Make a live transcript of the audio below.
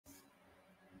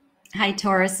Hi,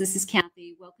 Taurus. This is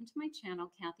Kathy. Welcome to my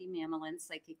channel, Kathy Mamolen,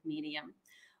 Psychic Medium.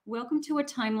 Welcome to a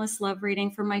timeless love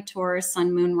reading for my Taurus,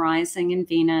 Sun, Moon, Rising, and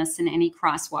Venus, and any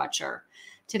cross watcher.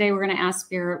 Today, we're going to ask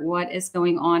Spirit what is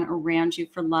going on around you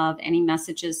for love, any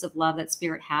messages of love that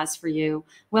Spirit has for you.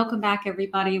 Welcome back,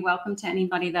 everybody. Welcome to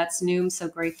anybody that's new. I'm so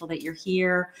grateful that you're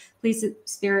here. Please,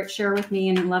 Spirit, share with me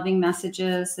any loving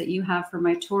messages that you have for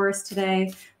my Taurus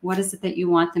today. What is it that you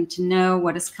want them to know?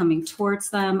 What is coming towards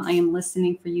them? I am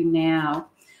listening for you now.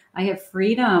 I have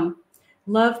freedom.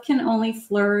 Love can only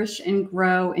flourish and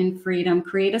grow in freedom.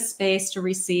 Create a space to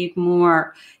receive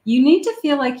more. You need to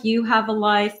feel like you have a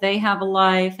life, they have a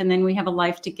life, and then we have a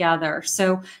life together.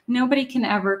 So nobody can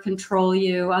ever control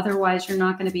you. Otherwise, you're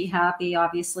not going to be happy,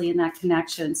 obviously, in that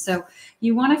connection. So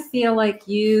you want to feel like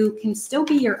you can still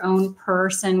be your own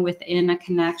person within a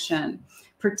connection.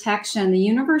 Protection. The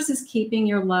universe is keeping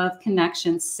your love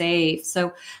connection safe.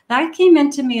 So that came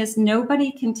into me as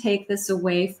nobody can take this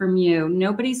away from you.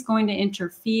 Nobody's going to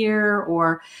interfere,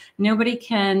 or nobody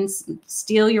can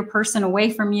steal your person away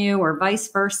from you, or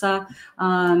vice versa.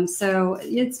 So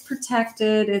it's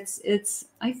protected.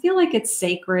 I feel like it's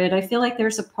sacred. I feel like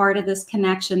there's a part of this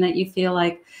connection that you feel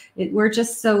like we're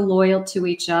just so loyal to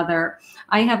each other.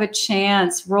 I have a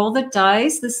chance. Roll the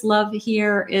dice. This love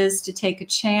here is to take a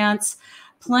chance.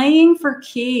 Playing for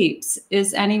keeps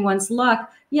is anyone's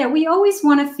luck. Yeah, we always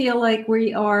want to feel like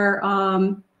we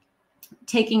are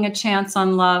taking a chance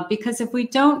on love, because if we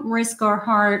don't risk our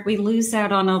heart, we lose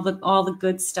out on all the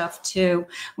good stuff too.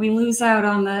 We lose out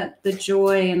on the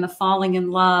joy and the falling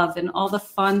in love and all the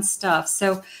fun stuff.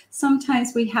 So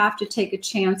sometimes we have to take a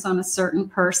chance on a certain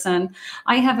person.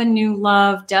 I have a new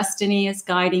love. Destiny is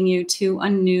guiding you to a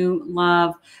new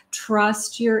love.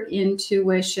 Trust your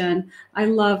intuition. I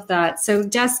love that. So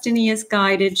destiny has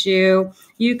guided you.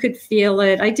 You could feel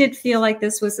it. I did feel like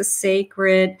this was a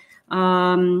sacred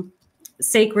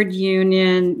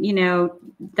union, you know,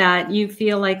 that you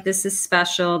feel like this is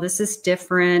special, this is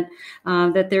different,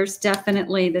 that there's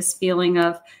definitely this feeling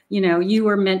of, you know, you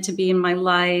were meant to be in my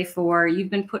life, or you've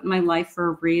been put in my life for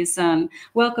a reason.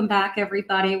 Welcome back,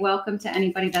 everybody. Welcome to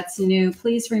anybody that's new.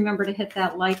 Please remember to hit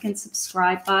that like and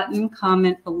subscribe button,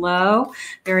 comment below.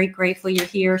 Very grateful you're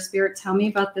here. Spirit, tell me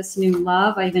about this new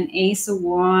love. I have an Ace of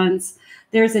Wands.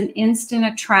 There's an instant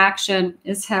attraction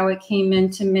is how it came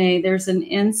into me. There's an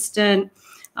instant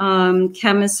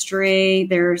chemistry.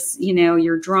 There's, you know,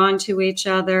 you're drawn to each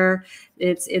other.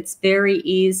 It's very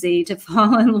easy to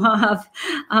fall in love.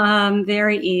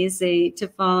 Very easy to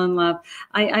fall in love.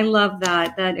 I love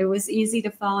that it was easy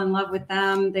to fall in love with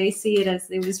them. They see it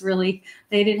as it was really,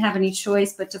 they didn't have any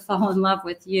choice but to fall in love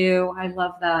with you. I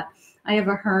love that. I have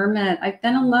a hermit. I've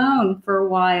been alone for a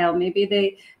while.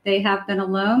 Maybe they have been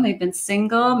alone. They've been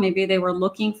single. Maybe they were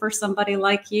looking for somebody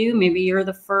like you. Maybe you're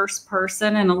the first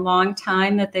person in a long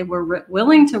time that they were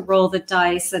willing to roll the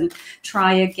dice and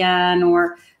try again,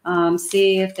 or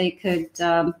see if they could,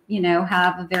 you know,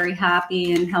 have a very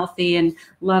happy and healthy and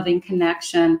loving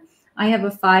connection. I have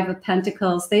a Five of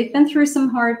Pentacles. They've been through some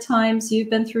hard times. You've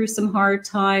been through some hard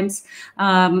times.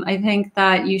 I think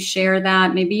that you share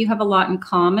that. Maybe you have a lot in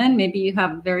common. Maybe you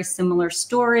have a very similar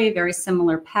story, very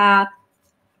similar path,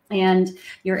 and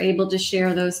you're able to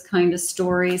share those kind of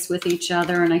stories with each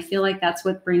other. And I feel like that's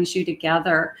what brings you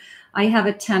together. I have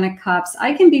a Ten of Cups.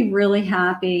 I can be really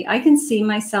happy. I can see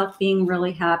myself being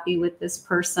really happy with this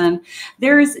person.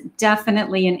 There is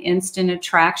definitely an instant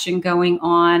attraction going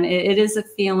on. It is a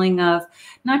feeling of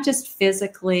not just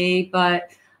physically,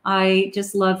 but I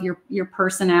just love your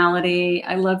personality.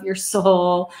 I love your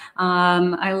soul.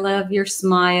 I love your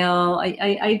smile.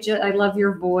 I love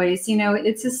your voice. You know,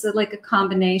 it's just like a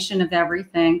combination of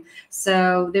everything.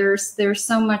 So there's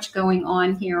so much going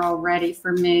on here already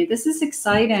for me. This is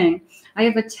exciting. I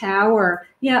have a Tower.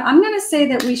 Yeah, I'm going to say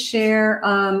that we share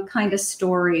kind of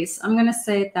stories. I'm going to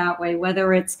say it that way,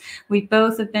 whether it's we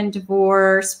both have been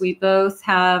divorced, we both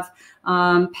have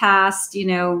past, you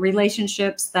know,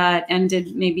 relationships that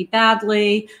ended maybe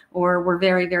badly, or were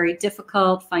very, very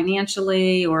difficult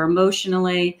financially or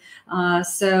emotionally.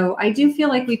 So I do feel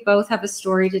like we both have a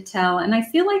story to tell. And I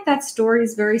feel like that story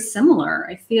is very similar.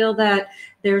 I feel that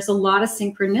there's a lot of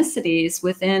synchronicities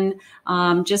within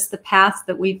just the paths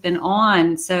that we've been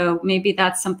on. So maybe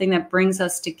that's something that brings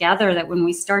us together, that when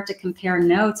we start to compare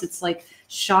notes, it's like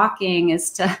shocking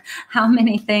as to how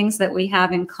many things that we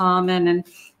have in common.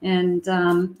 And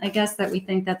I guess that we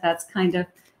think that that's kind of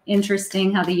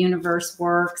interesting how the universe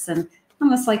works, and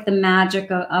almost like the magic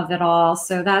of it all.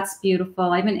 So that's beautiful.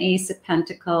 I have an Ace of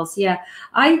Pentacles. Yeah,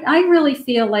 I really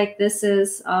feel like this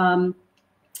is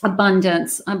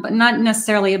abundance, but not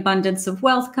necessarily abundance of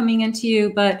wealth coming into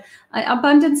you, but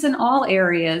abundance in all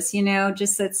areas, you know,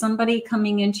 just that somebody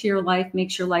coming into your life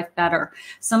makes your life better.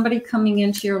 Somebody coming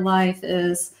into your life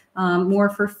is more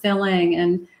fulfilling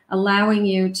and allowing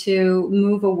you to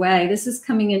move away. This is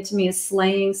coming into me as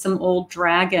slaying some old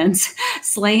dragons,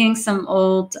 slaying some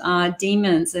old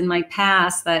demons in my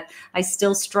past, that I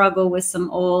still struggle with some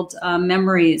old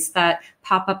memories that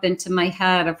pop up into my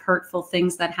head of hurtful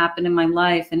things that happened in my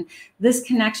life. And this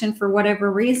connection, for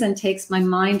whatever reason, takes my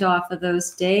mind off of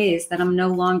those days that I'm no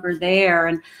longer there.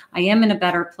 And I am in a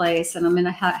better place, and I'm in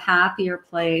a happier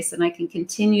place, and I can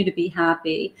continue to be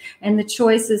happy. And the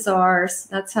choice is ours.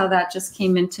 That's how that just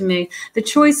came into me. The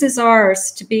choice is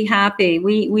ours to be happy.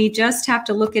 We just have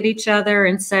to look at each other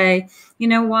and say, you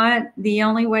know what? The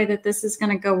only way that this is going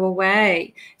to go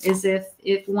away is if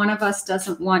one of us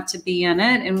doesn't want to be in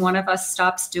it and one of us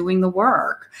stops doing the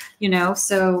work, you know?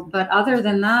 So, but other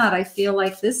than that, I feel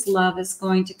like this love is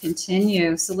going to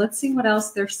continue. So let's see what else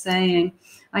they're saying.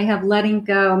 I have letting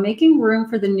go, making room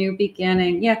for the new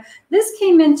beginning. Yeah, this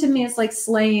came into me as like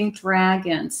slaying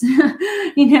dragons.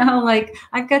 You know, like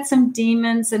I've got some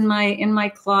demons in my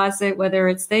closet, whether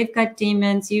it's they've got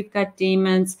demons, you've got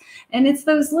demons. And it's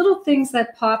those little things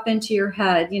that pop into your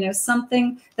head, you know,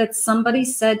 something that somebody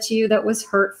said to you that was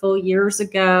hurtful years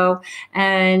ago.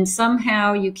 And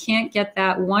somehow you can't get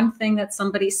that one thing that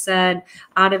somebody said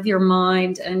out of your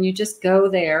mind, and you just go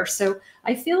there. So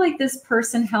I feel like this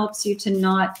person helps you to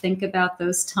not think about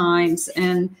those times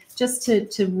and just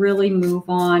to really move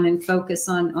on and focus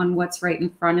on what's right in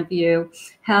front of you.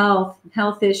 Health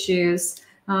issues.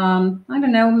 I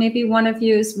don't know, maybe one of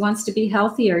you wants to be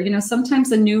healthier. You know,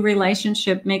 sometimes a new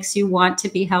relationship makes you want to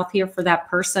be healthier for that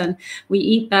person. We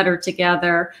eat better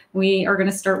together. We are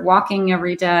going to start walking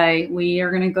every day. We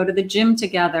are going to go to the gym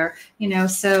together, you know,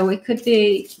 so it could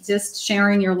be just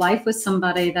sharing your life with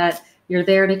somebody that you're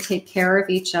there to take care of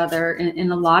each other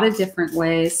in a lot of different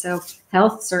ways. So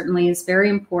health certainly is very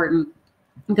important.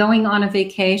 Going on a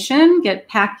vacation,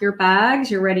 pack your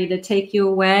bags, you're ready to take you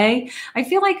away. I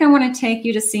feel like I want to take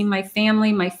you to see my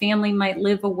family. My family might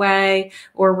live away,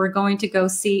 or we're going to go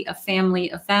see a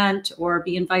family event or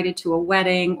be invited to a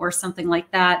wedding or something like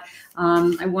that.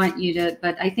 I want you to,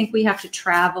 but I think we have to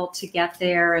travel to get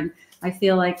there. And I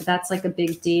feel like that's like a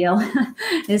big deal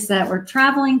is that we're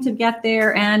traveling to get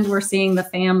there and we're seeing the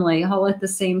family all at the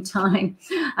same time.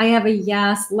 I have a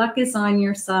yes. Luck is on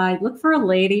your side. Look for a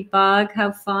ladybug.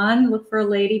 Have fun. Look for a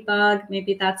ladybug.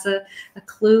 Maybe that's a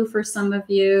clue for some of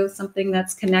you, something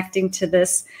that's connecting to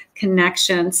this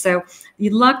connection. So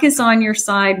luck is on your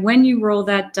side. When you roll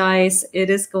that dice, it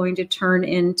is going to turn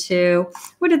into,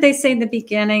 what did they say in the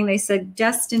beginning? They said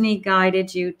destiny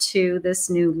guided you to this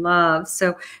new love.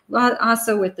 So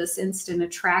also with this instant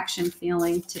attraction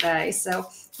feeling today. So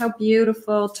how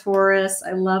beautiful, Taurus.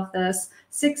 I love this.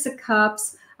 6 of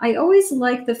Cups. I always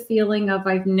like the feeling of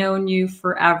I've known you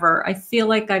forever. I feel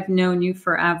like I've known you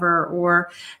forever,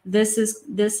 or this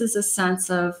is a sense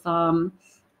of,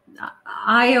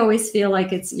 I always feel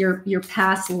like it's your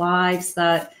past lives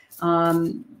that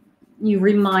you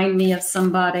remind me of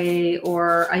somebody,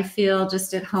 or I feel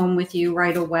just at home with you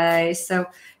right away. So,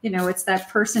 you know, it's that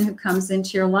person who comes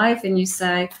into your life and you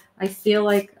say, I feel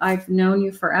like I've known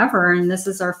you forever, and this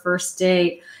is our first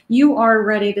date. You are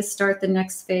ready to start the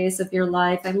next phase of your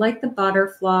life. I like the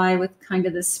butterfly with kind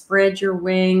of the spread your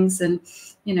wings and,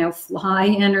 you know, fly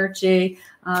energy.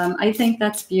 I think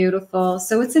that's beautiful.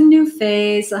 So it's a new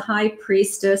phase, a high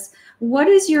priestess. What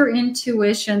is your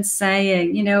intuition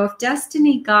saying? You know, if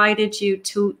destiny guided you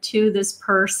to this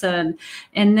person,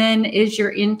 and then is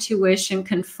your intuition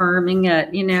confirming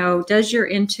it? You know, does your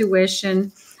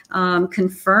intuition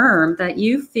confirm that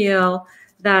you feel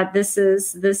that this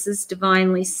is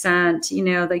divinely sent? You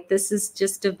know, like this is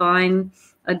just a divine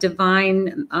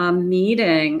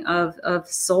meeting of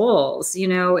souls. You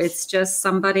know, it's just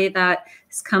somebody that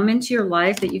has come into your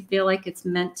life that you feel like it's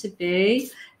meant to be,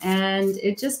 and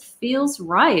it just feels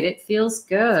right. It feels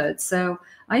good. So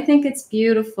I think it's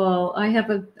beautiful. I have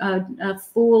a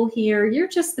Fool here. You're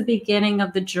just the beginning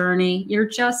of the journey. You're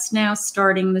just now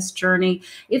starting this journey.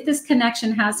 If this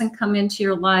connection hasn't come into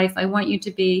your life, I want you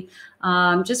to be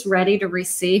just ready to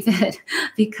receive it,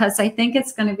 because I think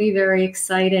it's going to be very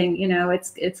exciting. You know,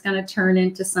 it's going to turn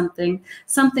into something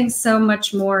so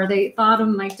much more. The bottom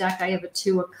of my deck, I have a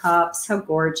 2 of Cups. How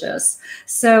gorgeous.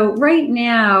 So right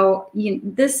now,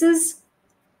 this is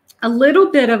a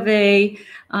little bit of a,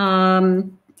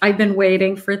 I've been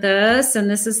waiting for this, and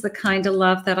this is the kind of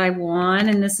love that I want,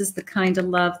 and this is the kind of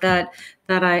love that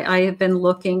I have been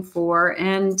looking for.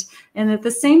 And at the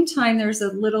same time, there's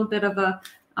a little bit of a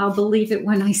I'll believe it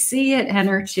when I see it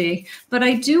energy, but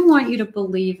I do want you to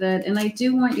believe it. And I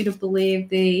do want you to believe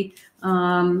the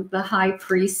high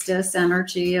priestess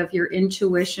energy of your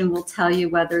intuition will tell you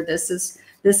whether this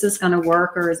is going to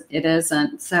work or it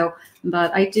isn't. So,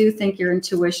 but I do think your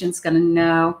intuition's going to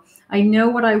know. I know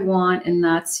what I want, and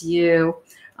that's you.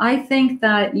 I think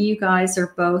that you guys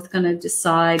are both going to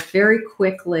decide very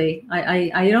quickly.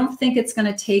 I don't think it's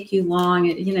going to take you long.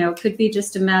 It could be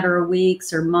just a matter of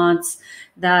weeks or months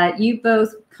that you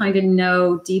both kind of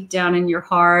know deep down in your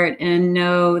heart and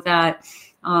know that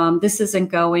this isn't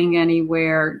going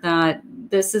anywhere, that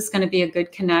this is going to be a good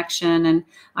connection. And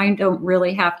I don't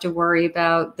really have to worry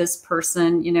about this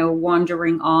person,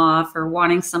 wandering off or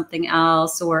wanting something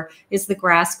else, or is the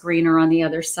grass greener on the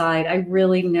other side? I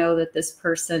really know that this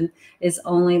person is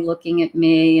only looking at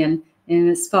me and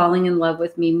is falling in love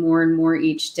with me more and more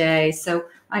each day. So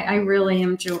I really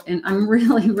enjoy, and I'm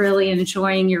really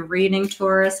enjoying your reading,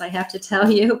 Taurus. I have to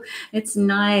tell you, it's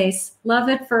nice. Love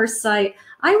at first sight.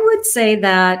 I would say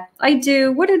that I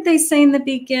do. What did they say in the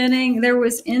beginning? There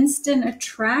was instant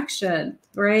attraction,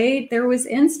 right? There was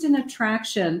instant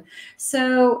attraction.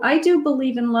 So I do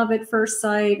believe in love at first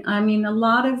sight. I mean, a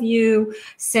lot of you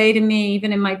say to me,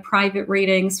 even in my private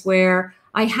readings, where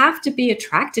I have to be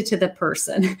attracted to the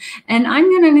person. And I'm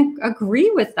going to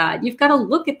agree with that. You've got to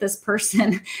look at this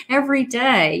person every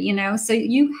day, so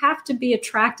you have to be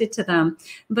attracted to them.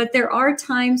 But there are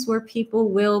times where people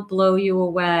will blow you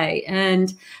away.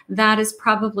 And that is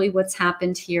probably what's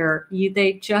happened here.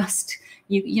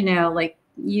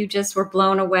 You just were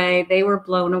blown away. They were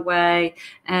blown away.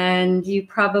 And you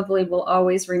probably will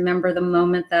always remember the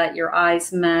moment that your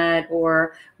eyes met,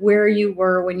 or where you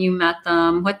were when you met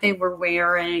them, what they were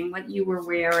wearing, what you were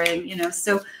wearing,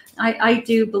 So I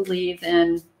do believe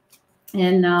in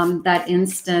that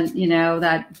instant,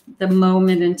 that the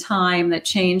moment in time that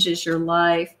changes your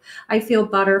life. I feel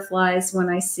butterflies when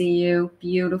I see you.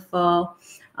 Beautiful.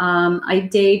 I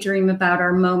daydream about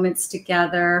our moments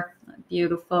together.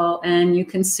 Beautiful. And you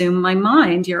consume my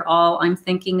mind. You're all I'm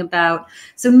thinking about.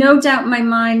 So no doubt in my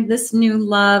mind, this new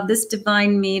love, this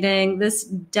divine meeting, this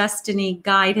destiny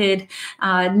guided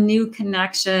new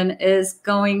connection is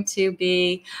going to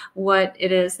be what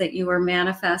it is that you are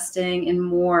manifesting and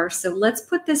more. So let's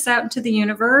put this out into the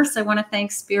universe. I want to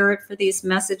thank Spirit for these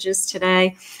messages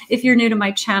today. If you're new to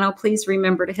my channel, please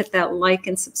remember to hit that like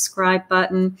and subscribe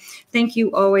button. Thank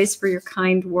you always for your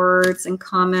kind words and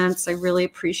comments. I really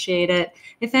appreciate it.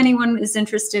 If anyone is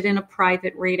interested in a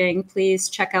private reading, please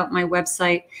check out my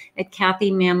website at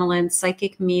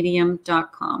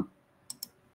KathyMamolenPsychicMedium.com.